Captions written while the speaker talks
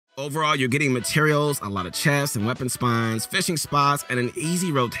Overall, you're getting materials, a lot of chests and weapon spawns, fishing spots, and an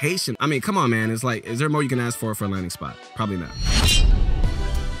easy rotation. I mean, come on, man. It's like, is there more you can ask for a landing spot? Probably not.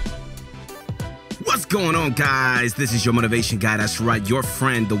 What's going on, guys? This is your motivation guy. That's right, your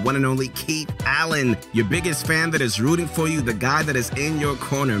friend, the one and only Keith Allen, your biggest fan that is rooting for you, the guy that is in your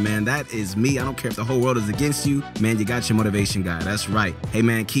corner, man. That is me. I don't care if the whole world is against you, man. You got your motivation guy. That's right. Hey,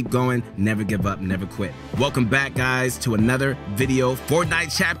 man, keep going. Never give up. Never quit. Welcome back, guys, to another video.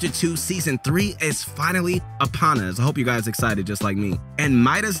 Fortnite Chapter 2 Season 3 is finally upon us. I hope you guys are excited just like me. And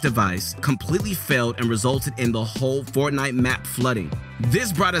Mida's device completely failed and resulted in the whole Fortnite map flooding.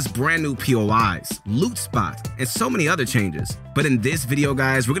 This brought us brand new POIs, loot spots, and so many other changes. But in this video,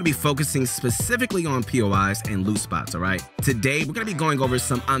 guys, we're going to be focusing specifically on POIs and loot spots, all right? Today, we're going to be going over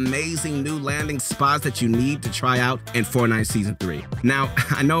some amazing new landing spots that you need to try out in Fortnite Season 3. Now,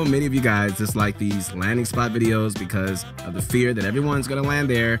 I know many of you guys dislike these landing spot videos because of the fear that everyone's going to land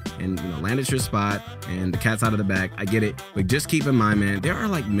there and, land at your spot and the cat's out of the bag. I get it. But just keep in mind, man, there are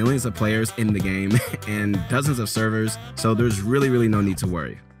like millions of players in the game and dozens of servers, so there's really no need to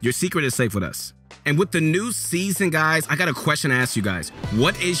worry. Your secret is safe with us. And with the new season, guys, I got a question to ask you guys.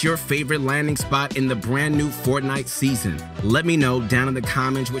 What is your favorite landing spot in the brand new Fortnite season? Let me know down in the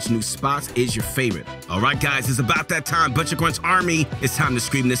comments which new spots is your favorite. All right, guys, it's about that time. Butcher Crunch Army, it's time to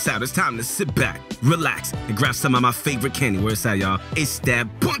scream this out. It's time to sit back, relax, and grab some of my favorite candy. Where's that, y'all? It's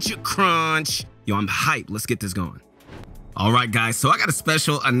that Butcher Crunch. Yo, I'm hyped. Let's get this going. All right, guys, so I got a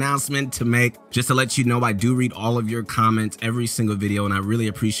special announcement to make just to let you know I do read all of your comments every single video, and I really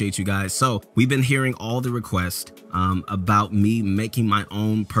appreciate you guys. So we've been hearing all the requests about me making my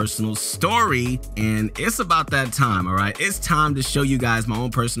own personal story, and it's about that time, all right? It's time to show you guys my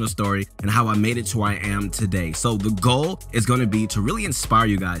own personal story and how I made it to where I am today. So the goal is going to be to really inspire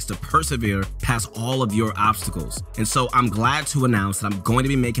you guys to persevere past all of your obstacles. And so I'm glad to announce that I'm going to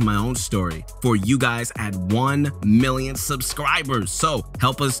be making my own story for you guys at 1 million subscribers. So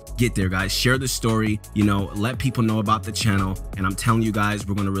help us get there, guys. Share the story, let people know about the channel. And I'm telling you guys,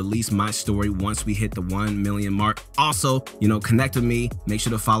 we're going to release my story once we hit the 1 million mark. Also, connect with me. Make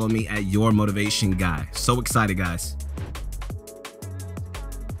sure to follow me at Your Motivation Guy. So excited, guys.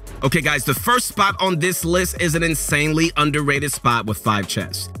 Okay, guys, the first spot on this list is an insanely underrated spot with 5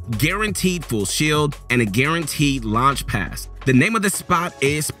 chests, guaranteed full shield, and a guaranteed launch pass. The name of the spot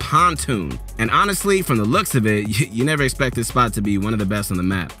is Pontoon, and honestly, from the looks of it, you never expect this spot to be one of the best on the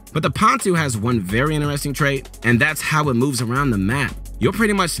map. But the Pontoon has one very interesting trait, and that's how it moves around the map. You'll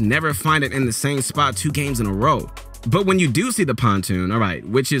pretty much never find it in the same spot 2 games in a row. But when you do see the Pontoon, all right,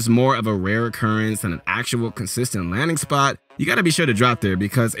 which is more of a rare occurrence than an actual consistent landing spot, you gotta be sure to drop there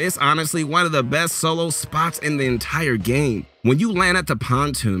because it's honestly one of the best solo spots in the entire game. When you land at the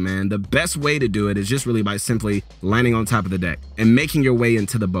Pontoon, man, the best way to do it is just really by simply landing on top of the deck and making your way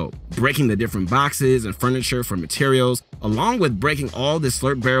into the boat, breaking the different boxes and furniture for materials, along with breaking all the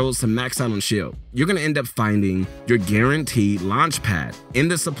slurp barrels to max out on shield. You're gonna end up finding your guaranteed launch pad in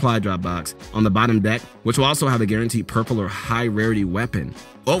the supply drop box on the bottom deck, which will also have a guaranteed purple or high rarity weapon.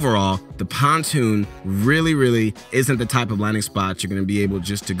 Overall, the Pontoon really isn't the type of landing spot you're going to be able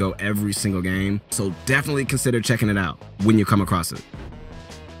just to go every single game, so definitely consider checking it out when you come across it.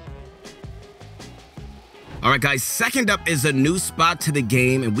 All right, guys, second up is a new spot to the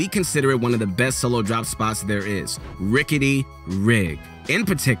game, and we consider it one of the best solo drop spots there is, Rickety Rig. In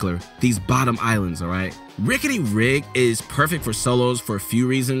particular, these bottom islands, all right? Rickety Rig is perfect for solos for a few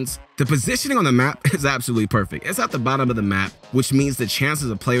reasons. The positioning on the map is absolutely perfect. It's at the bottom of the map, which means the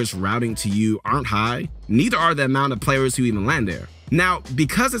chances of players routing to you aren't high. Neither are the amount of players who even land there. Now,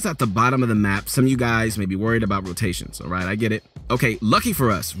 because it's at the bottom of the map, some of you guys may be worried about rotations, all right? I get it. Okay, lucky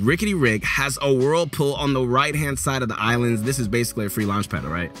for us, Rickety Rig has a whirlpool on the right-hand side of the islands. This is basically a free launch pad,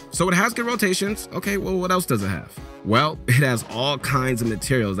 all right? So it has good rotations. Okay, well, what else does it have? Well, it has all kinds of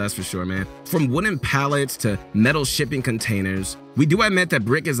materials, that's for sure, man. From wooden pallets to metal shipping containers. We do admit that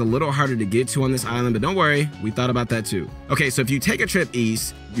brick is a little harder to get to on this island, but don't worry, we thought about that too. Okay, so if you take a trip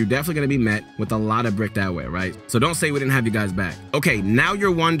east, you're definitely gonna be met with a lot of brick that way, right? So don't say we didn't have you guys back. Okay, now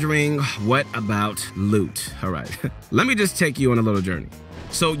you're wondering, what about loot? All right, let me just take you on a little journey.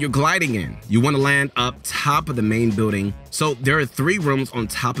 So you're gliding in. You want to land up top of the main building. So there are 3 rooms on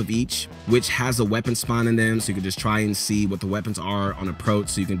top of each, which has a weapon spawn in them. So you can just try and see what the weapons are on approach.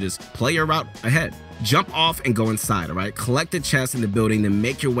 So you can just play your route ahead. Jump off and go inside, all right? Collect the chest in the building, then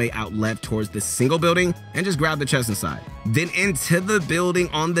make your way out left towards the single building and just grab the chest inside. Then into the building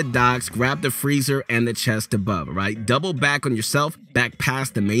on the docks, grab the freezer and the chest above, all right? Double back on yourself, back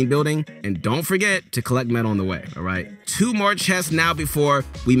past the main building, and don't forget to collect metal on the way, all right? 2 more chests now before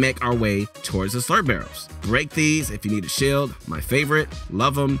we make our way towards the slurp barrels. Break these if you need a shield, my favorite,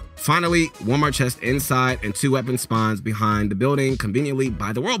 love them. Finally, 1 more chest inside and 2 weapon spawns behind the building, conveniently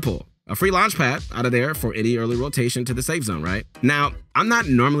by the whirlpool. A free launch pad out of there for any early rotation to the safe zone, right? Now, I'm not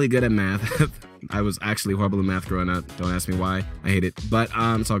normally good at math. I was actually horrible at math growing up. Don't ask me why. I hate it, but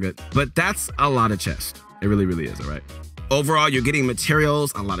it's all good. But that's a lot of chests. It really, really is, all right? Overall, you're getting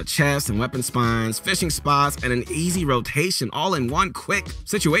materials, a lot of chests and weapon spawns, fishing spots, and an easy rotation all in one quick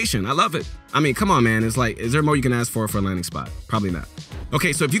situation. I love it. I mean, come on, man. It's like, is there more you can ask for a landing spot? Probably not.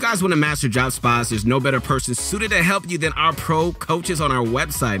 Okay, so if you guys want to master drop spots, there's no better person suited to help you than our pro coaches on our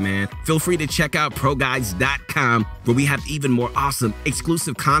website, man. Feel free to check out ProGuides.com, where we have even more awesome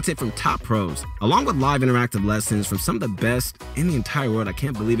exclusive content from top pros, along with live interactive lessons from some of the best in the entire world. I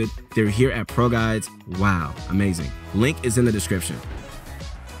can't believe it. They're here at ProGuides. Wow, amazing. Link is in the description.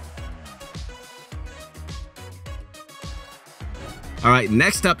 All right,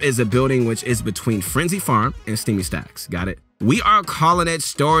 next up is a building which is between Frenzy Farm and Steamy Stacks. Got it? We are calling it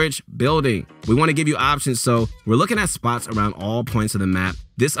Storage Building. We want to give you options, so we're looking at spots around all points of the map.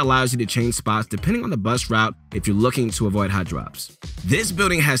 This allows you to change spots depending on the bus route if you're looking to avoid hot drops. This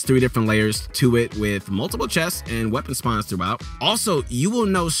building has 3 different layers to it with multiple chests and weapon spawns throughout. Also, you will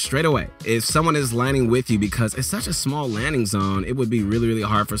know straight away if someone is landing with you because it's such a small landing zone, it would be really, really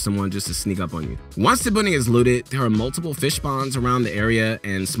hard for someone just to sneak up on you. Once the building is looted, there are multiple fish spawns around the area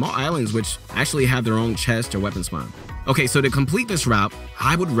and small islands which actually have their own chest or weapon spawn. Okay, so to complete this route,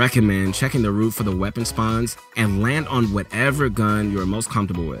 I would recommend checking the roof for the weapon spawns and land on whatever gun you're most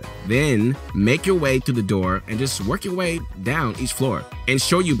comfortable with. Then make your way through the door and just work your way down each floor.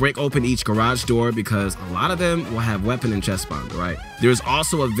 Ensure you break open each garage door because a lot of them will have weapon and chest spawns, right? There's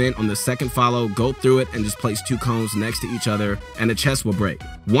also a vent on the second follow. Go through it and just place 2 cones next to each other and the chest will break.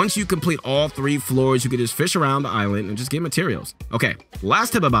 Once you complete all 3 floors, you can just fish around the island and just get materials. Okay,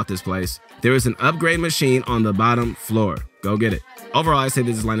 last tip about this place, there is an upgrade machine on the bottom floor. Go get it. Overall, I say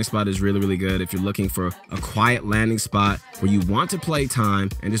this landing spot is really, really good if you're looking for a quiet landing spot where you want to play time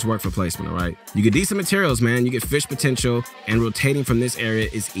and just work for placement, all right? You get decent materials, man. You get fish potential, and rotating from this area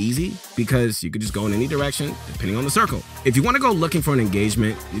is easy because you could just go in any direction depending on the circle. If you want to go looking for an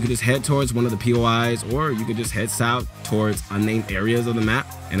engagement, you could just head towards one of the POIs, or you could just head south towards unnamed areas of the map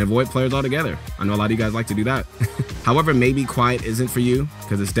and avoid players altogether. I know a lot of you guys like to do that. However, maybe quiet isn't for you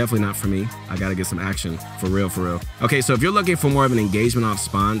because it's definitely not for me. I gotta get some action for real, for real. Okay, so if you're looking for more of an engagement off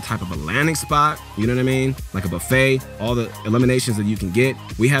spawn type of a landing spot, you know what I mean? Like a buffet, all the eliminations that you can get,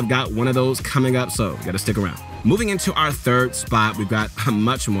 we have got one of those coming up, so you gotta stick around. Moving into our third spot, we've got a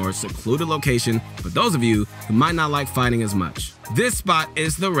much more secluded location for those of you who might not like fighting as much. This spot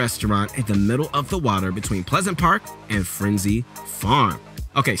is the restaurant in the middle of the water between Pleasant Park and Frenzy Farm.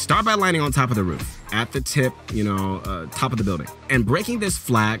 Okay, start by landing on top of the roof at the tip, top of the building, and breaking this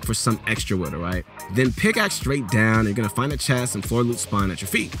flag for some extra wood, all right? Then pickaxe straight down. You're gonna find a chest and floor loot spawn at your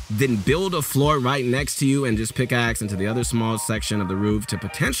feet. Then build a floor right next to you and just pickaxe into the other small section of the roof to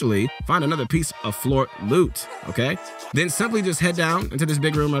potentially find another piece of floor loot, okay? Then simply just head down into this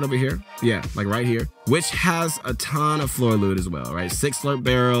big room right over here. Yeah, like right here, which has a ton of floor loot as well, right? 6 slurp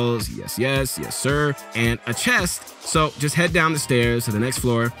barrels, yes, sir, and a chest. So just head down the stairs to the next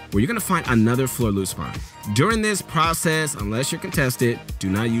floor where you're gonna find another floor loot spawn. During this process, unless you're contested, do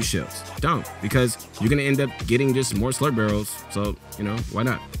not use shields. Don't, because you're gonna end up getting just more slurp barrels, so, why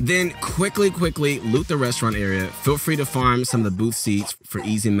not? Then quickly loot the restaurant area. Feel free to farm some of the booth seats for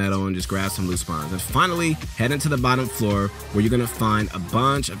easy metal and just grab some loot spawns. And finally, head into the bottom floor where you're gonna find a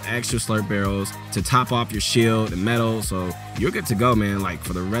bunch of extra slurp barrels to top off your shield and metal, so you're good to go, man, like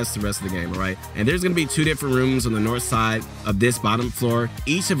for the rest of the game, all right? And there's gonna be 2 different rooms on the north side of this bottom floor,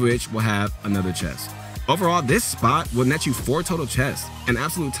 each of which will have another chest. Overall, this spot will net you 4 total chests, an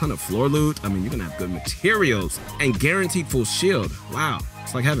absolute ton of floor loot. I mean, you're gonna have good materials and guaranteed full shield. Wow,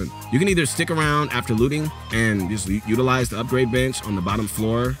 it's like heaven. You can either stick around after looting and just utilize the upgrade bench on the bottom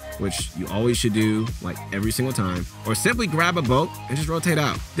floor, which you always should do like every single time, or simply grab a boat and just rotate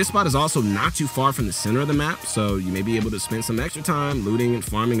out. This spot is also not too far from the center of the map, so you may be able to spend some extra time looting and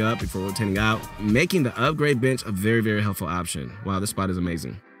farming up before rotating out, making the upgrade bench a very, very helpful option. Wow, this spot is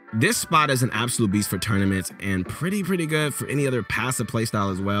amazing. This spot is an absolute beast for tournaments and pretty good for any other passive playstyle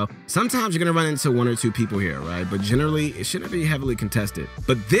as well. Sometimes you're gonna run into 1 or 2 people here, right? But generally, it shouldn't be heavily contested.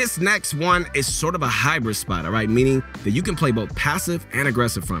 But this next one is sort of a hybrid spot, all right? Meaning that you can play both passive and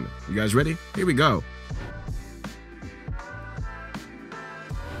aggressive from it. You guys ready? Here we go.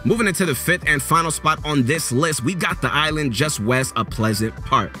 moving into the 5th and final spot on this list, we got the island just west of Pleasant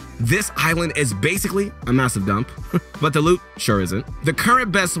Park. This island is basically a massive dump, but the loot sure isn't. The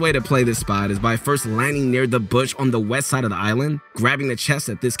current best way to play this spot is by first landing near the bush on the west side of the island, grabbing the chest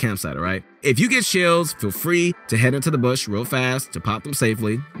at this campsite, alright? If you get shields, feel free to head into the bush real fast to pop them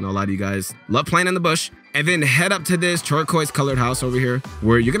safely. I know a lot of you guys love playing in the bush. And then head up to this turquoise colored house over here,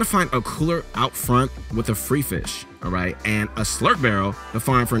 where you're gonna find a cooler out front with a free fish, alright? And a slurp barrel to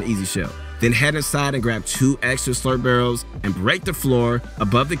farm for an easy shell. Then head inside and grab 2 extra slurp barrels and break the floor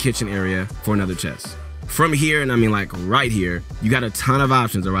above the kitchen area for another chest. From here, and I mean like right here, you got a ton of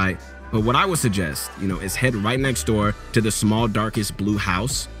options, alright? But what I would suggest, is head right next door to the small darkest blue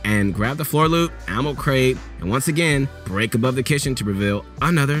house and grab the floor loot, ammo crate, and once again, break above the kitchen to reveal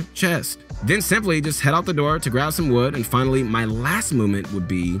another chest. Then simply just head out the door to grab some wood, and finally, my last movement would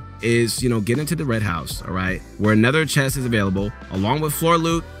be get into the red house, all right, where another chest is available, along with floor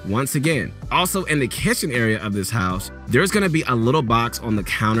loot once again. Also, in the kitchen area of this house, there's gonna be a little box on the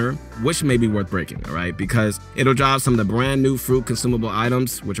counter, which may be worth breaking, all right, because it'll drop some of the brand new fruit consumable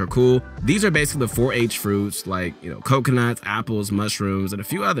items, which are cool. These are basically the 4-H fruits, like, coconuts, apples, mushrooms, and a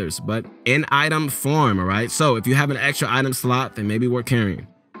few others, but in item form, all right? So if you have an extra item slot, they may be worth carrying.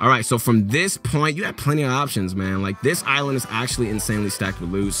 All right, so from this point, you have plenty of options, man. Like, this island is actually insanely stacked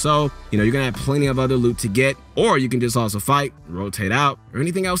with loot. So, you're gonna have plenty of other loot to get, or you can just also fight, rotate out, or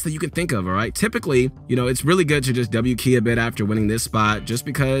anything else that you can think of, all right? Typically, it's really good to just W key a bit after winning this spot, just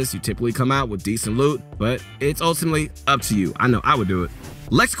because you typically come out with decent loot, but it's ultimately up to you. I know I would do it.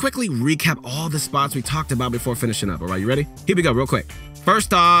 Let's quickly recap all the spots we talked about before finishing up, all right? You ready? Here we go, real quick.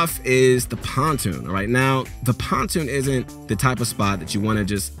 First off is the pontoon, all right? Now, the pontoon isn't the type of spot that you want to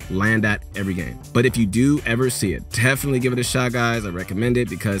just land at every game. But if you do ever see it, definitely give it a shot, guys. I recommend it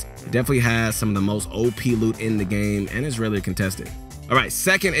because it definitely has some of the most OP loot in the game and is rarely contested. All right,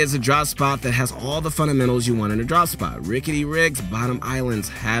 second is a drop spot that has all the fundamentals you want in a drop spot. Rickety rigs, bottom islands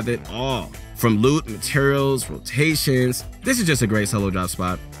have it all. From loot, materials, rotations, this is just a great solo drop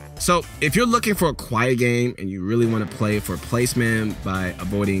spot. So if you're looking for a quiet game and you really want to play for placement by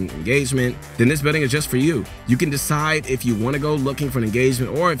avoiding engagement, then this building is just for you. You can decide if you want to go looking for an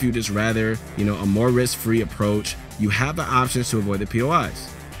engagement or if you just rather, a more risk-free approach. You have the options to avoid the POIs.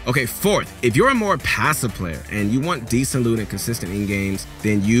 Okay, fourth, if you're a more passive player and you want decent loot and consistent in-games,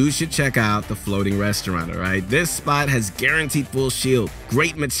 then you should check out the floating restaurant, all right? This spot has guaranteed full shield,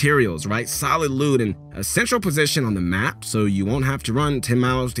 great materials, right? Solid loot and a central position on the map, so you won't have to run 10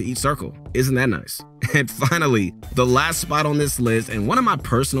 miles to each circle. Isn't that nice? And finally, the last spot on this list, and one of my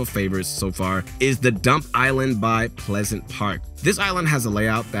personal favorites so far, is the Dump Island by Pleasant Park. This island has a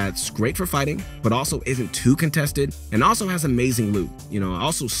layout that's great for fighting, but also isn't too contested, and also has amazing loot.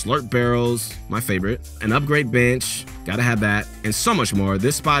 Also slurp barrels, my favorite, an upgrade bench, gotta have that, and so much more.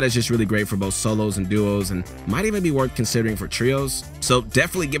 This spot is just really great for both solos and duos, and might even be worth considering for trios. So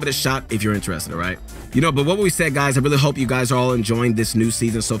definitely give it a shot if you're interested, all right? But what we said, guys, I really hope you guys are all enjoying this new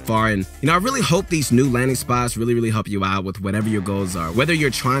season so far, and I really hope these new landing spots really help you out with whatever your goals are. Whether you're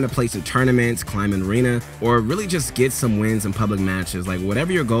trying to place in tournaments, climb an arena, or really just get some wins in public matches, like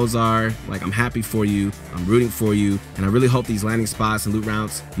whatever your goals are, like I'm happy for you, I'm rooting for you, and I really hope these landing spots and loot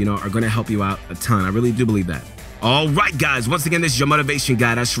routes, are gonna help you out a ton. I really do believe that. All right, guys, once again, this is your motivation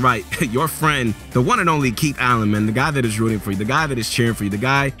guy. That's right, your friend, the one and only Keith Allen, man, the guy that is rooting for you, the guy that is cheering for you, the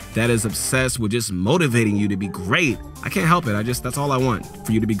guy that is obsessed with just motivating you to be great. I can't help it. That's all I want,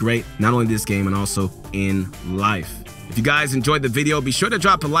 for you to be great, not only in this game and also in life. If you guys enjoyed the video, be sure to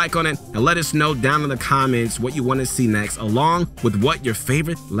drop a like on it and let us know down in the comments what you want to see next, along with what your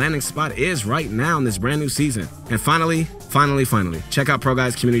favorite landing spot is right now in this brand new season. And finally, check out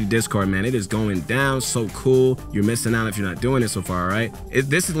ProGuides Community Discord, man. It is going down so cool. You're missing out if you're not doing it so far, all right?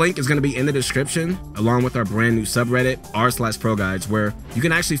 This link is going to be in the description, along with our brand new subreddit, r/ProGuides, where you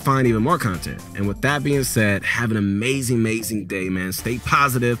can actually find even more content. And with that being said, have an amazing day, man. Stay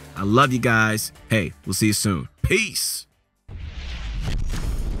positive. I love you guys. Hey, we'll see you soon. Peace.